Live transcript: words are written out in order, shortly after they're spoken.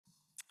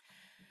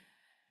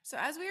So,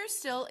 as we are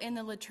still in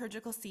the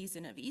liturgical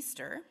season of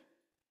Easter,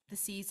 the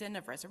season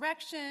of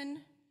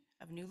resurrection,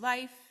 of new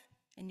life,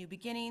 and new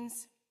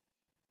beginnings,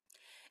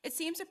 it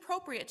seems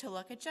appropriate to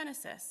look at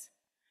Genesis,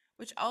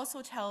 which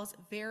also tells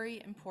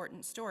very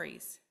important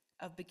stories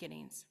of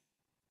beginnings.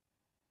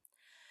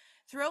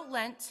 Throughout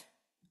Lent,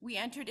 we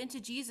entered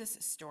into Jesus'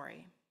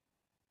 story,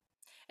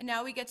 and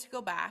now we get to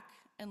go back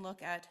and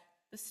look at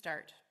the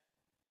start,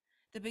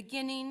 the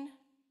beginning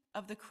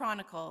of the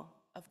chronicle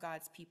of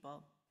God's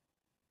people.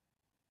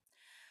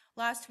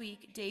 Last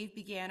week, Dave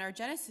began our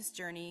Genesis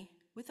journey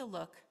with a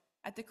look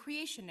at the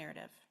creation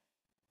narrative.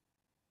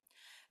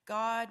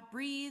 God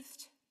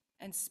breathed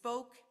and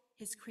spoke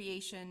his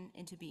creation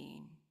into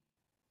being.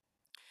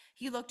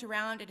 He looked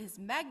around at his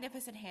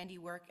magnificent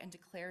handiwork and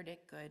declared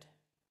it good,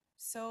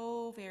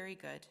 so very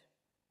good.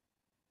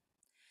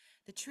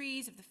 The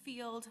trees of the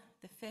field,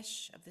 the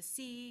fish of the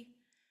sea,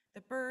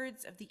 the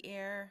birds of the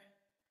air,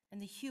 and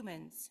the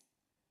humans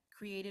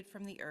created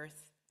from the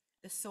earth,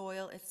 the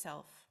soil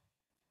itself.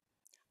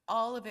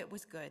 All of it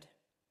was good,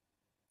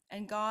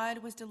 and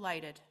God was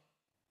delighted,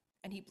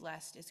 and he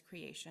blessed his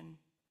creation.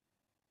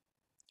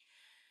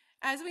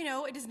 As we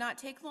know, it does not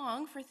take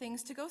long for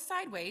things to go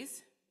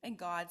sideways in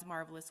God's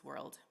marvelous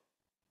world.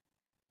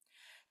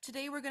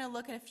 Today, we're going to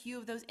look at a few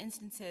of those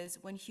instances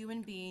when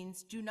human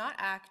beings do not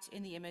act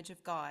in the image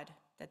of God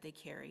that they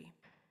carry.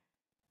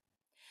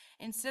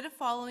 Instead of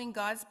following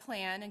God's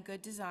plan and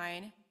good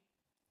design,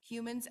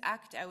 humans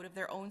act out of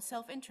their own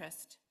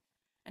self-interest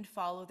and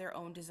follow their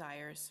own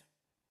desires.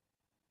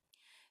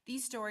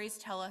 These stories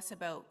tell us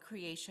about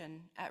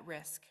creation at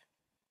risk,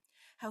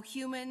 how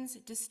humans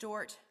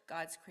distort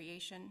God's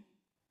creation.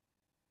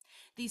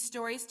 These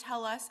stories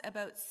tell us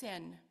about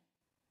sin,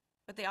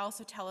 but they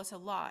also tell us a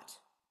lot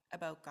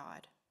about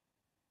God.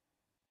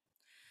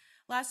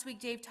 Last week,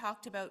 Dave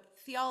talked about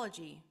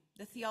theology,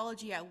 the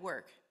theology at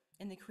work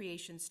in the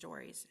creation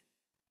stories.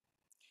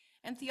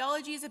 And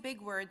theology is a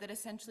big word that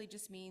essentially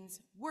just means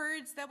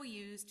words that we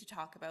use to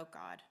talk about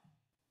God.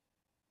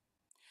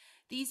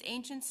 These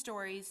ancient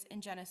stories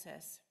in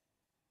Genesis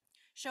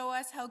show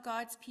us how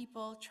God's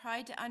people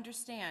tried to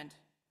understand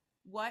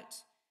what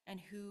and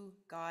who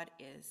God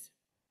is.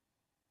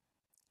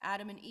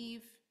 Adam and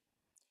Eve,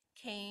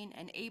 Cain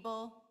and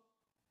Abel,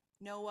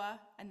 Noah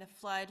and the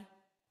flood,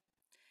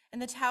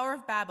 and the Tower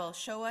of Babel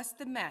show us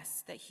the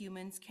mess that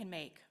humans can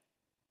make.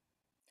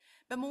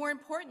 But more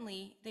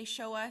importantly, they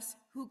show us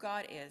who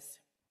God is.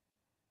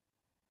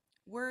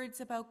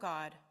 Words about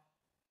God.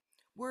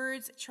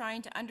 Words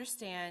trying to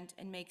understand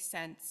and make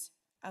sense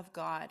of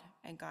God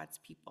and God's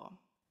people.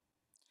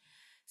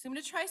 So I'm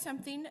going to try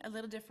something a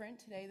little different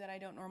today that I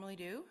don't normally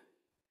do.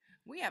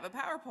 We have a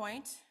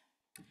PowerPoint,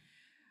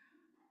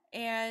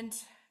 and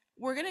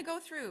we're going to go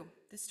through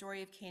the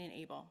story of Cain and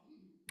Abel.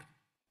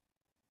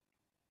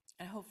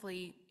 And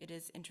hopefully it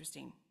is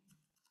interesting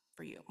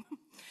for you.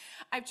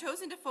 I've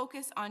chosen to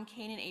focus on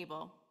Cain and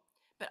Abel,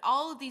 but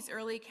all of these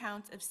early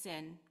accounts of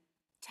sin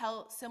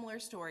tell similar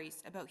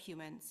stories about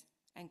humans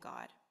and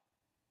God.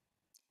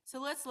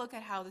 So let's look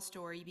at how the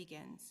story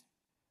begins.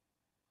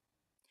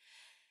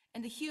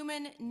 And the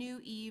human knew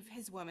Eve,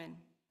 his woman,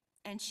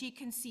 and she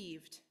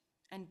conceived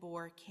and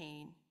bore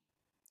Cain.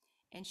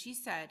 And she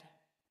said,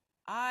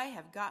 I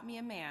have got me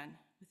a man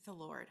with the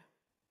Lord.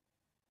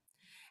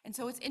 And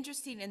so what's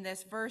interesting in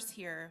this verse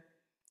here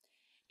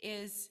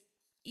is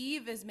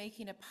Eve is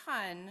making a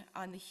pun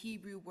on the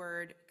Hebrew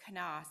word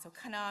kana. So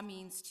kana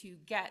means to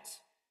get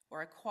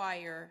or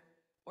acquire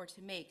or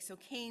to make. So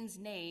Cain's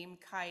name,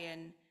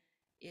 Cain,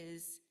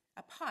 is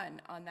a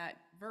pun on that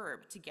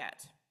verb, to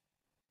get.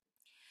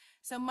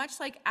 So much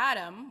like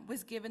Adam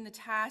was given the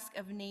task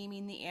of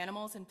naming the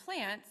animals and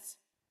plants,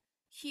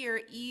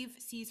 here Eve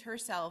sees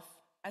herself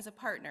as a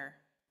partner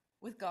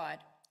with God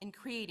in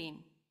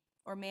creating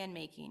or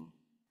man-making,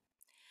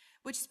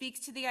 which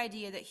speaks to the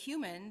idea that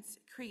humans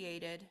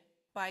created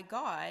by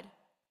God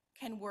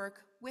can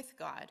work with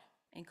God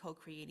in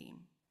co-creating.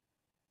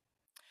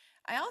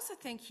 I also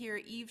think here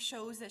Eve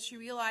shows that she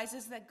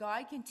realizes that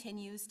God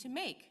continues to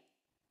make.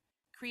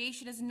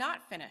 Creation is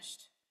not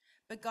finished,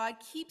 but God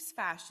keeps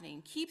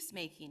fashioning, keeps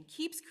making,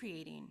 keeps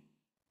creating.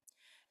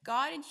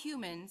 God and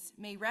humans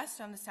may rest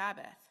on the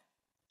Sabbath,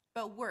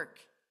 but work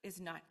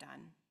is not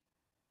done.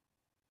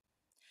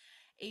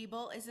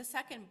 Abel is the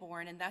second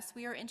born, and thus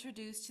we are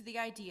introduced to the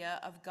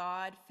idea of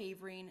God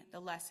favoring the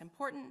less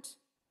important,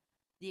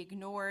 the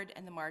ignored,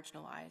 and the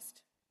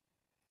marginalized.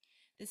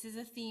 This is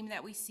a theme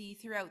that we see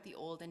throughout the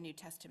Old and New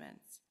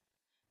Testaments.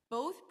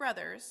 Both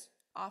brothers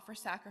offer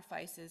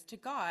sacrifices to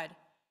God,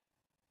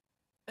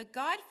 but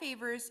God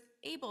favors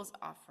Abel's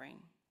offering,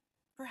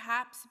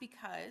 perhaps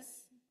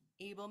because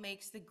Abel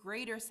makes the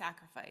greater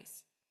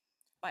sacrifice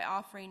by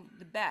offering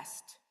the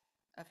best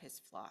of his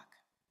flock.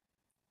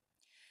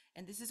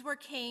 And this is where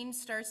Cain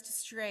starts to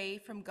stray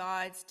from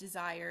God's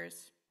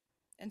desires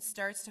and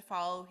starts to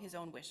follow his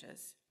own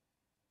wishes.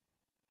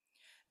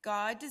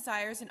 God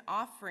desires an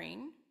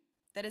offering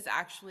that is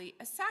actually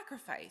a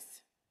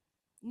sacrifice,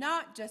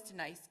 not just a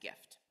nice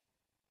gift.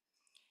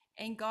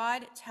 And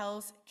God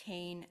tells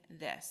Cain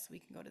this. We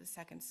can go to the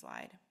second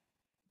slide.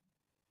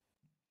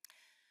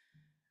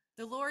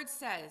 The Lord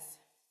says,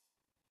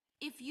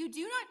 "If you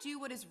do not do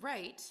what is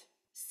right,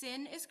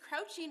 sin is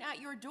crouching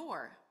at your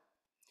door.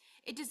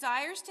 It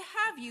desires to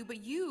have you, but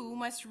you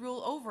must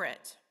rule over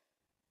it."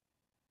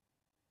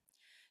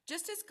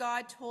 Just as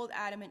God told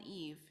Adam and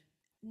Eve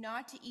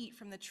not to eat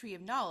from the tree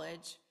of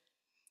knowledge,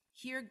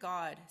 here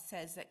God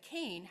says that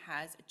Cain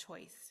has a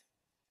choice.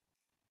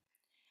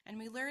 And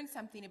we learn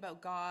something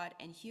about God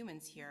and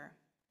humans here.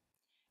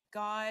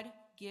 God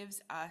gives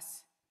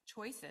us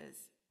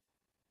choices.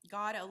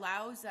 God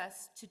allows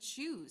us to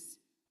choose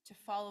to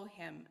follow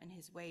him and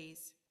his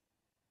ways.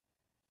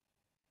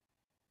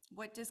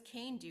 What does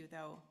Cain do,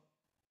 though?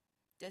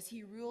 Does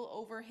he rule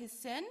over his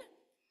sin,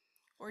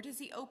 or does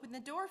he open the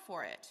door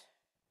for it?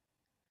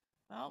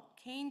 Well,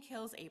 Cain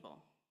kills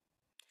Abel.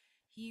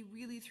 He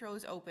really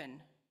throws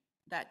open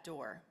that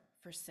door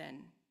for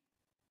sin.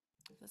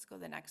 Let's go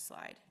to the next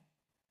slide.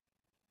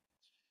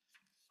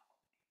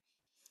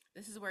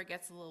 This is where it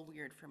gets a little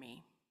weird for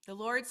me. The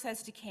Lord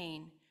says to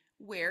Cain,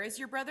 "Where is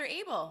your brother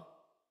Abel?"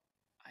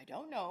 "I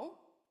don't know,"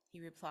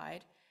 he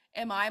replied.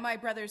 "Am I my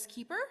brother's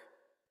keeper?"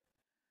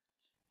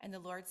 And the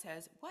Lord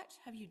says, "What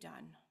have you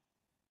done?"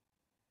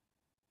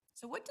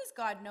 So what does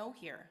God know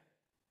here?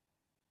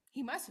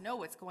 He must know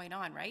what's going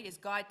on, right? Is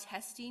God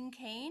testing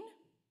Cain?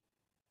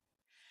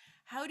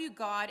 How do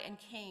God and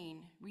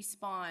Cain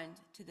respond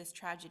to this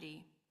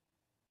tragedy?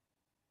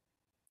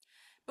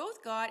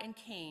 Both God and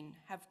Cain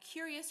have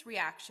curious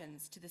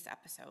reactions to this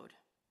episode.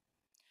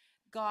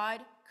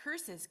 God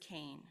curses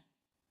Cain.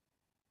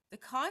 The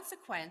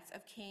consequence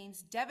of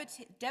Cain's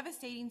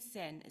devastating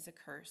sin is a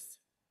curse.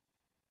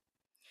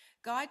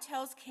 God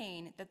tells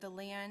Cain that the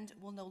land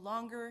will no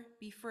longer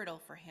be fertile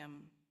for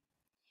him.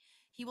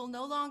 He will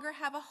no longer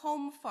have a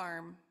home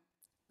farm,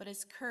 but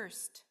is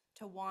cursed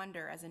to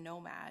wander as a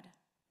nomad.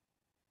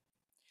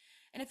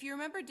 And if you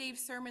remember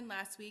Dave's sermon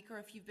last week, or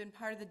if you've been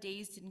part of the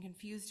Dazed and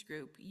Confused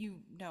group,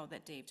 you know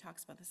that Dave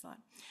talks about this a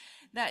lot,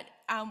 that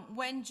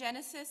when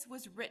Genesis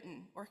was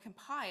written or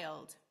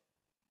compiled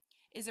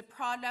is a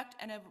product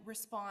and a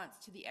response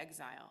to the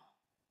exile.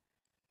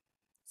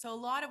 So a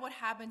lot of what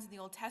happens in the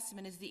Old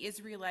Testament is the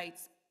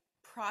Israelites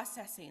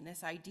processing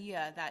this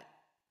idea that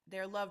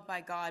they're loved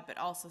by God but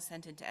also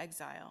sent into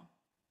exile.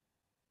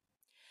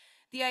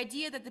 The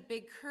idea that the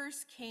big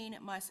curse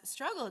Cain must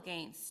struggle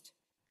against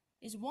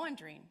is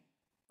wandering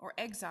or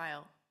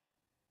exile,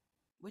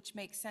 which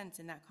makes sense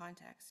in that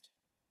context.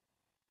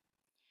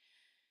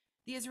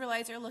 The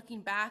Israelites are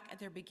looking back at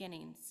their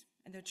beginnings,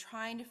 and they're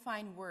trying to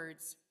find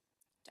words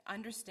to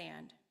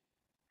understand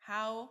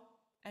how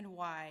and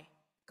why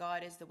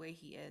God is the way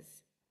he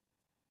is,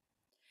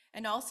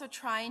 and also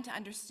trying to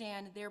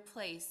understand their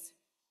place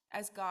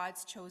as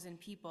God's chosen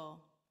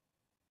people.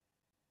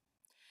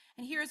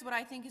 And here's what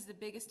I think is the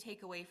biggest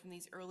takeaway from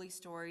these early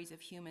stories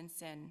of human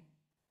sin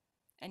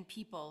and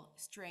people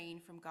straying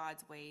from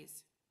God's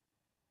ways.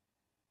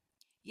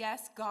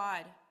 Yes,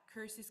 God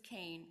curses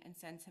Cain and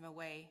sends him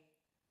away.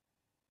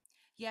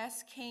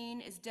 Yes, Cain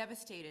is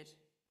devastated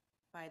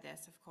by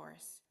this, of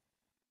course.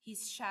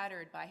 He's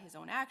shattered by his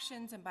own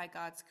actions and by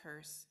God's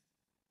curse.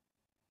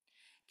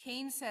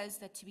 Cain says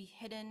that to be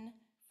hidden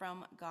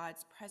from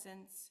God's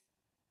presence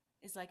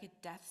is like a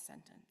death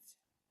sentence.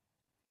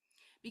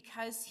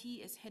 Because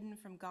he is hidden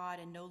from God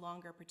and no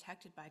longer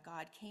protected by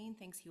God, Cain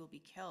thinks he will be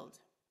killed.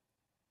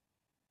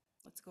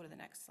 Let's go to the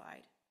next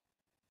slide.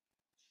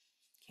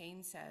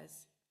 Cain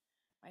says,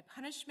 "My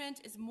punishment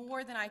is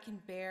more than I can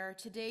bear.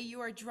 Today you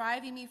are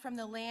driving me from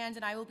the land,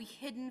 and I will be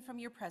hidden from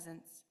your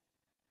presence.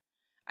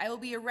 I will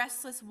be a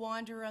restless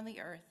wanderer on the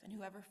earth, and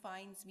whoever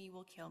finds me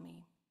will kill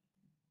me."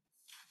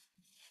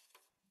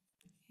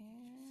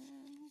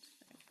 And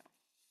there we go.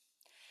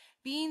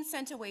 Being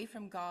sent away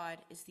from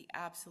God is the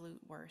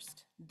absolute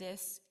worst.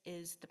 This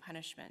is the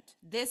punishment.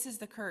 This is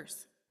the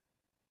curse.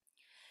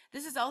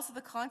 This is also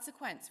the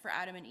consequence for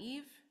Adam and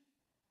Eve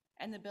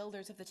and the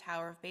builders of the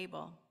Tower of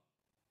Babel.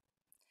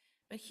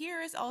 But here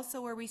is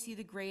also where we see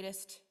the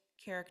greatest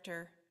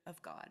character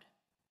of God,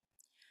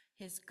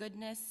 his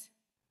goodness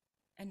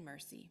and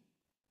mercy.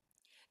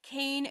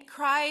 Cain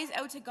cries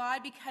out to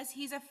God because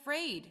he's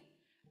afraid.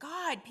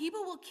 "God,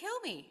 people will kill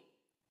me."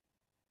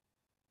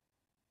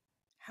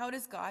 How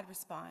does God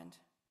respond?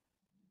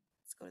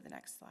 Let's go to the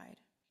next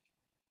slide.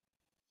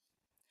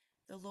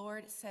 The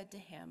Lord said to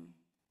him,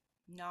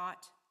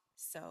 "Not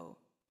so.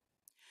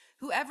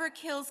 Whoever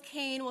kills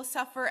Cain will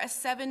suffer a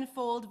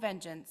sevenfold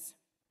vengeance."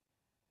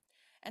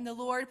 And the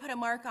Lord put a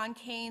mark on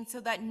Cain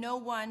so that no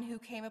one who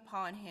came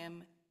upon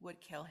him would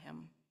kill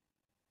him.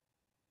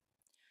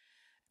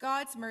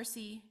 God's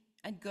mercy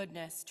and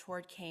goodness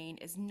toward Cain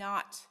is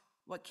not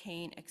what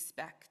Cain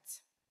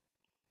expects,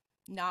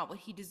 not what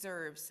he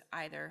deserves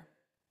either.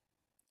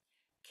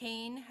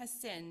 Cain has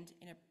sinned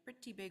in a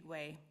pretty big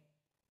way.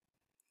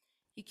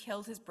 He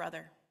killed his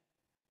brother.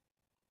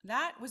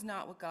 That was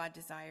not what God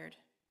desired.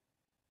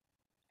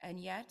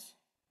 And yet,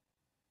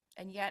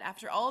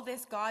 after all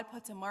this, God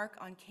puts a mark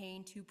on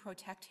Cain to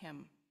protect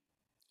him.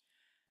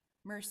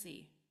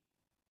 Mercy,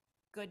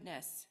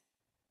 goodness,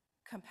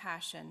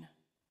 compassion.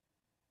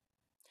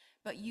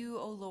 But you,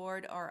 O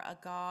Lord, are a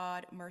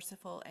God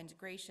merciful and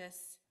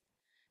gracious,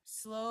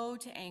 slow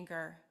to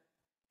anger,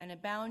 and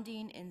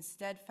abounding in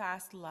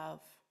steadfast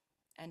love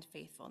and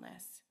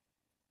faithfulness.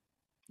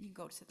 You can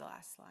go to the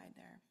last slide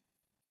there.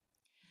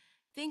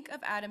 Think of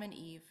Adam and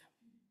Eve.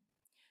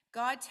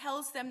 God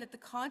tells them that the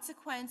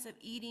consequence of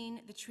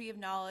eating the tree of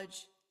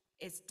knowledge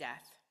is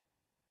death.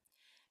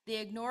 They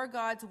ignore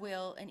God's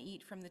will and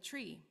eat from the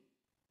tree.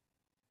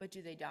 But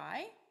do they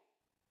die?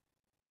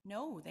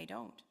 No, they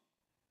don't.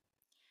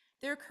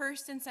 They're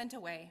cursed and sent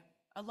away,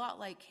 a lot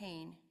like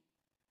Cain.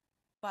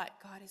 But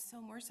God is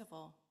so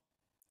merciful.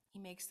 He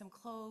makes them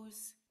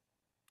clothes.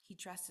 He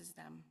dresses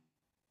them.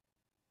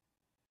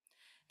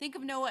 Think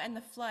of Noah and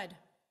the flood.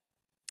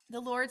 The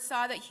Lord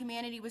saw that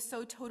humanity was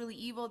so totally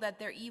evil that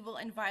their evil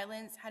and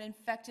violence had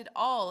infected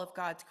all of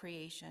God's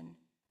creation.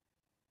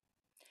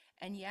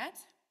 And yet,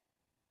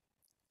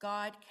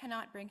 God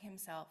cannot bring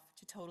himself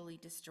to totally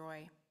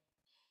destroy.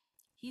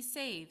 He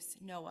saves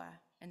Noah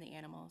and the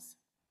animals.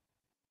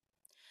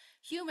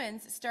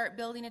 Humans start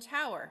building a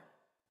tower,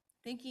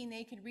 thinking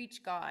they can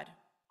reach God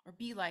or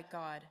be like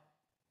God.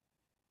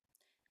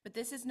 But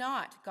this is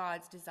not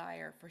God's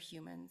desire for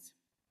humans.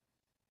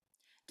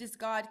 Does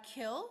God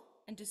kill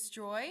and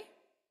destroy?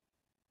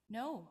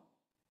 No.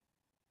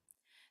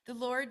 The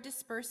Lord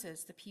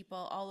disperses the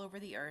people all over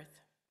the earth,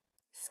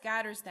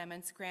 scatters them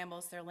and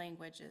scrambles their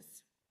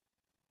languages.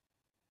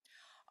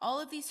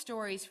 All of these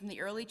stories from the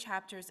early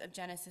chapters of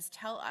Genesis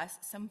tell us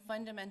some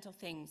fundamental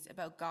things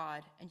about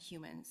God and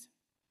humans.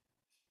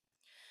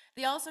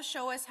 They also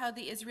show us how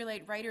the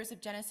Israelite writers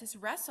of Genesis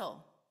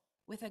wrestle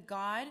with a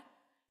God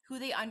who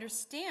they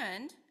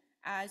understand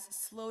as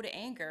slow to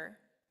anger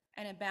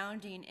and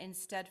abounding in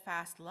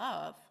steadfast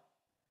love,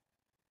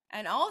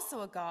 and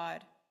also a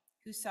God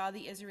who saw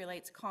the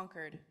Israelites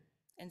conquered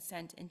and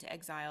sent into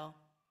exile.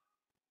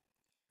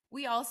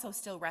 We also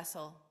still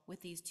wrestle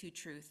with these two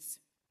truths.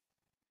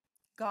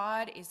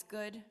 God is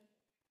good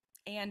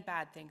and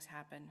bad things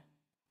happen.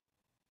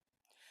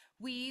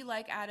 We,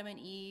 like Adam and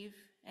Eve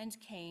and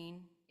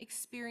Cain,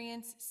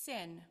 experience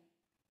sin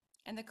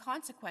and the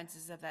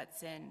consequences of that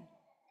sin.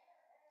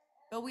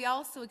 But we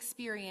also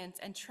experience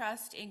and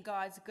trust in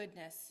God's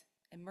goodness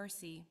and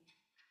mercy.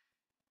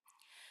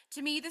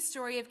 To me, the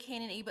story of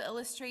Cain and Abel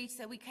illustrates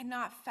that we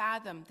cannot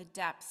fathom the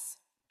depths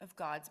of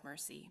God's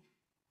mercy.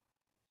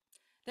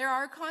 There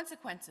are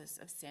consequences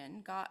of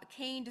sin.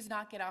 Cain does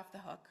not get off the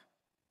hook.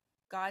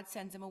 God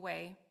sends him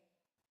away.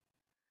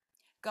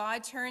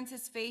 God turns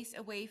his face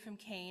away from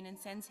Cain and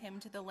sends him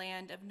to the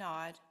land of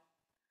Nod.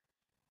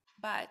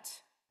 But,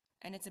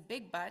 and it's a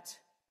big but,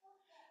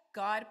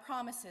 God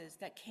promises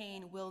that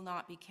Cain will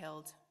not be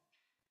killed.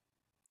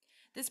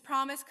 This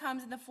promise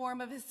comes in the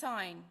form of a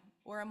sign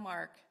or a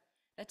mark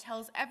that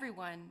tells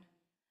everyone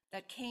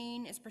that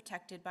Cain is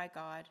protected by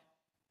God.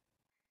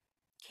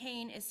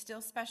 Cain is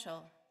still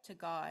special to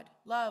God,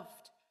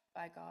 loved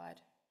by God.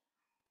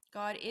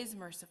 God is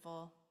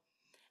merciful,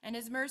 and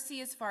his mercy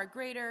is far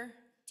greater,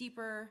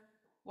 deeper,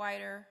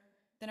 wider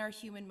than our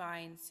human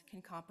minds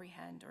can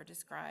comprehend or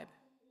describe.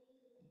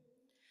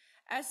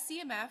 As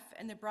CMF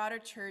and the broader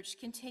church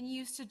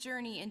continues to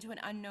journey into an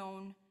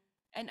unknown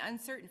and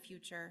uncertain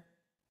future,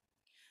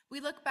 we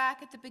look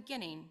back at the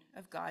beginning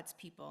of God's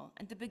people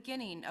and the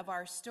beginning of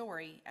our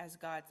story as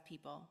God's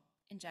people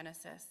in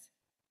Genesis.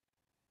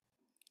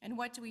 And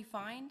what do we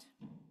find?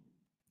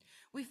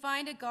 We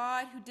find a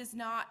God who does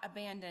not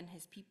abandon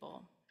his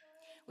people.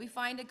 We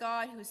find a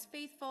God who is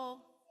faithful,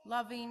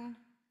 loving,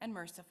 and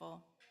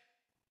merciful.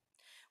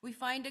 We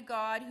find a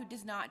God who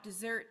does not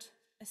desert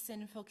a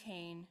sinful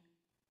Cain,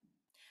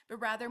 but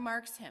rather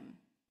marks him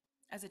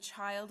as a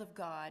child of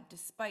God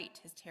despite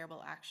his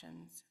terrible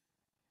actions.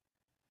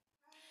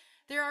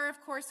 There are,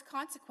 of course,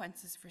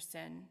 consequences for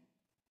sin,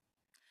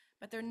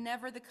 but they're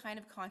never the kind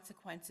of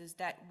consequences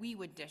that we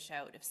would dish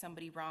out if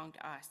somebody wronged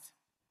us.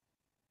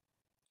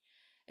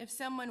 If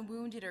someone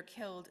wounded or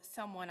killed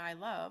someone I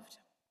loved,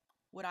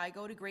 would I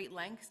go to great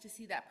lengths to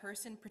see that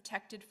person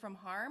protected from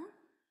harm?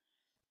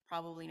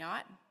 Probably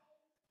not.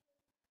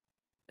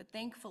 But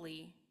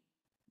thankfully,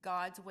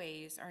 God's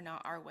ways are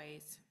not our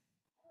ways.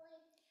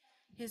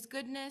 His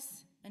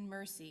goodness and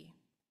mercy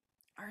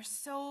are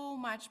so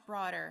much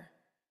broader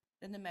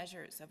than the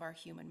measures of our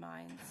human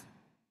minds.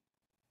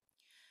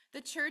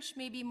 The church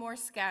may be more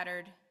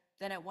scattered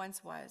than it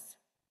once was,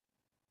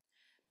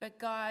 but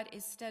God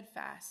is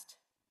steadfast,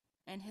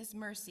 and his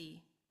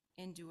mercy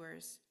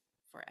endures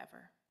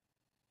forever.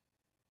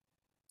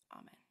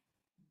 Amen.